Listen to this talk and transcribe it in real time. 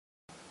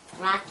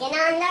Rockin'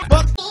 on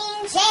the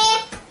chair.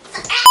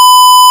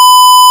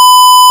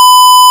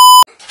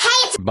 Hey,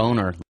 it's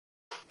Boner.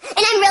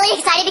 and I'm really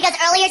excited because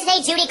earlier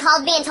today Judy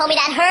called me and told me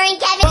that her and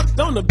Kevin Fucked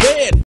on the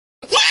bed.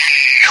 Yeah!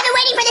 I've been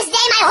waiting for this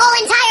day my whole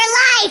entire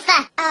life!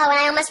 Oh, and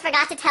I almost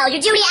forgot to tell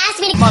you. Judy asked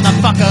me to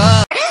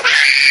Motherfucker!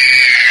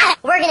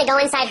 We're gonna go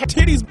inside her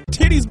Titties.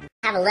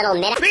 have a little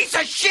minute. Piece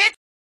of shit.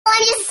 Oh,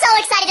 I'm just so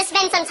excited to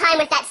spend some time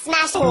with that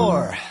smash.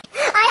 Or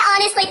I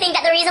honestly think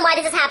that the reason why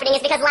this is happening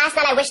is because last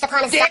night I wished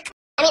upon a star.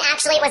 I mean,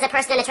 actually, it was a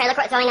person in a trailer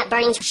court throwing up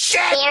burning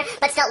shit. beer,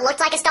 but still looked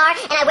like a star,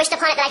 and I wished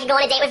upon it that I could go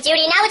on a date with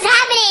Judy. Now it's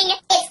happening!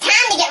 It's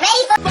time to get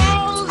ready for...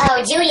 Oh,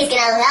 Judy's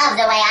gonna love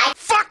the way I...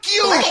 Fuck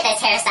you. Look at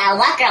this hairstyle.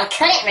 What girl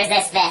couldn't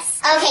resist this?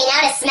 Okay, now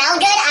to smell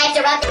good, I have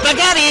to rub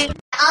Spaghetti!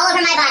 all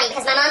over my body,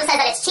 because my mom says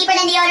that it's cheaper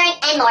than deodorant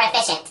and more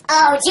efficient.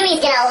 Oh, Judy's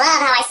gonna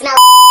love how I smell.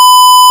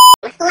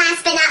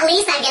 Last but not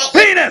least, I'm gonna...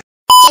 Penis.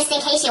 Just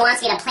in case she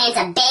wants me to plant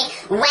a big,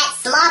 wet,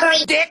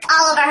 slobbery dick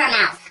all over her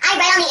mouth. I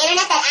read on the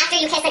internet that after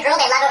you kiss a girl,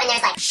 they love it when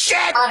there's like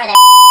Shit. all over their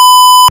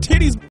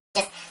Titties.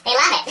 just, they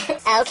love it.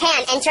 Okay,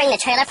 I'm entering the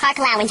trailer park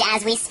lounge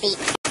as we speak.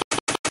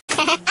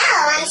 She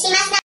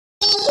must not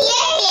be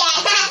here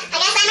yet.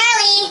 I guess I'm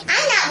early.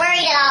 I'm not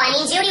worried at all. I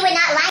mean, Judy would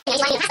not lie.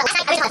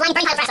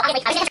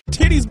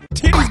 Titties.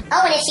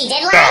 Oh, and if she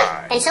did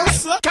lie, then she'll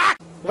Suck.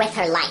 with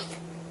her life.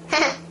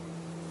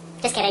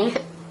 Just kidding.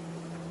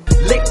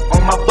 Lick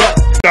on my butt.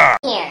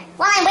 Here.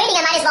 While I'm waiting,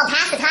 I might as well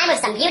pass the time with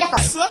some beautiful...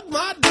 Suck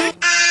my dick.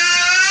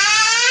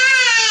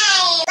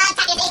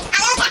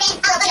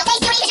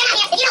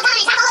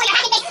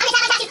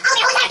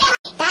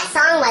 That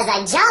song was a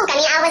joke. I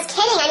mean, I was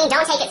kidding. I mean,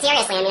 don't take it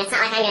seriously. I mean, it's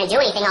not like I'm gonna do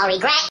anything I'll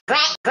regret.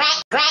 Okay,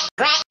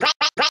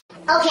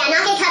 I'm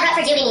not gonna cover up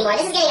for Judy anymore.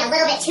 This is getting a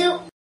little bit too...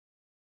 What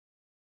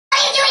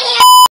are you doing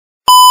here?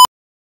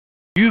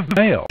 You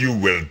failed. You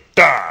will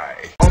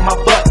die. On my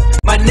butt.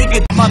 My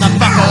nigga.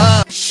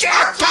 Motherfucker! Shit.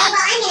 Okay, well,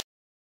 I'm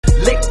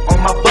gonna... Lick on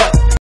my butt.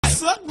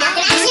 Suck my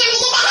Actually, I'm gonna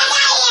get the heck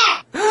out of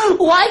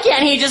here! Why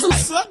can't he just...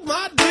 Suck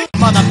my dick.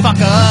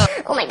 Motherfucker!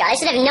 Oh my god, I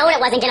should have known it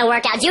wasn't gonna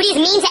work out. Judy's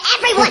mean to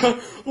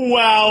everyone!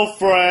 Wow,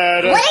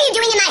 Fred. What are you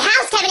doing in my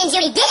house, Kevin and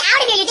Judy? Get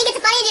out of here! You think it's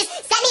funny to just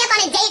set me up on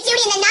a date,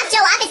 Judy, and then not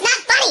show up? It's not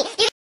funny!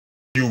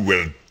 You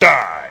will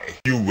die.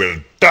 You will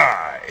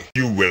die.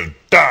 You will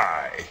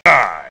die.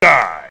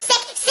 Die.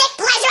 Sick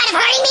pleasure out of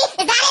hurting me?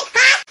 Is that it?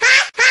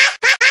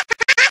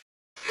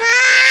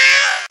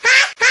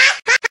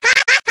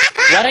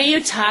 What are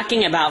you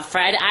talking about,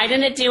 Fred? I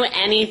didn't do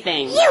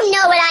anything. You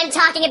know what I'm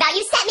talking about.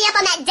 You set me up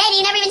on that date and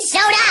you never even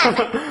showed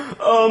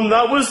up.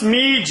 That was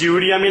me,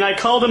 Judy. I mean, I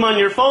called him on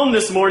your phone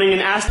this morning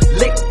and asked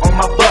Lick on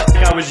my butt.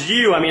 if I was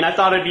you. I mean, I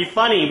thought it'd be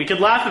funny. We could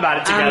laugh about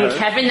it together.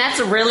 Kevin, that's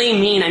really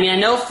mean. I mean, I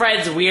know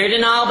Fred's weird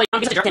and all, but you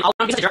don't be such a jerk and all. You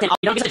don't be such a jerk and all.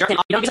 You don't be such a jerk and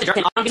all. You don't be such a jerk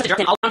and all. You don't be such a jerk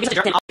and all. You don't be such a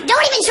jerk and all.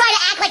 Don't even try to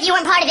act like you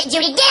weren't part of it,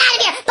 Judy. Get out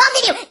of here! Both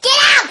of you! Get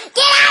out!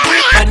 Get out of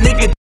here! My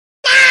nigga.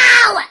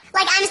 No!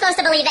 Like, I'm supposed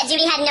to believe that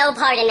Judy had no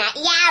part in that.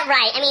 Yeah,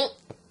 right. I mean...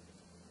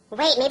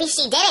 Wait, maybe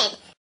she didn't.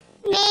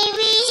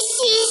 Maybe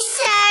she's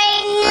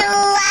starting to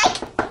like...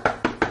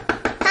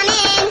 Come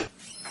in.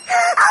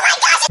 Oh my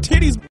gosh!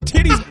 Titties.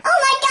 Oh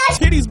my gosh!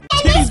 Titties. I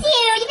missed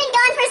you! You've been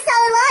gone for so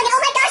long! Oh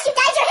my gosh, you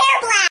dyed your hair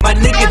black! My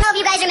I nigga. don't know if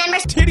you guys remember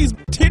Titties.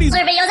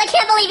 Other videos. I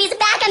can't believe he's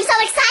back! I'm so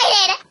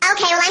excited!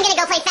 Okay, well I'm gonna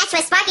go play fetch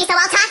with Sparky, so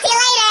I'll talk to you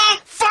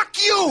later! Fuck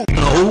you.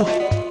 No.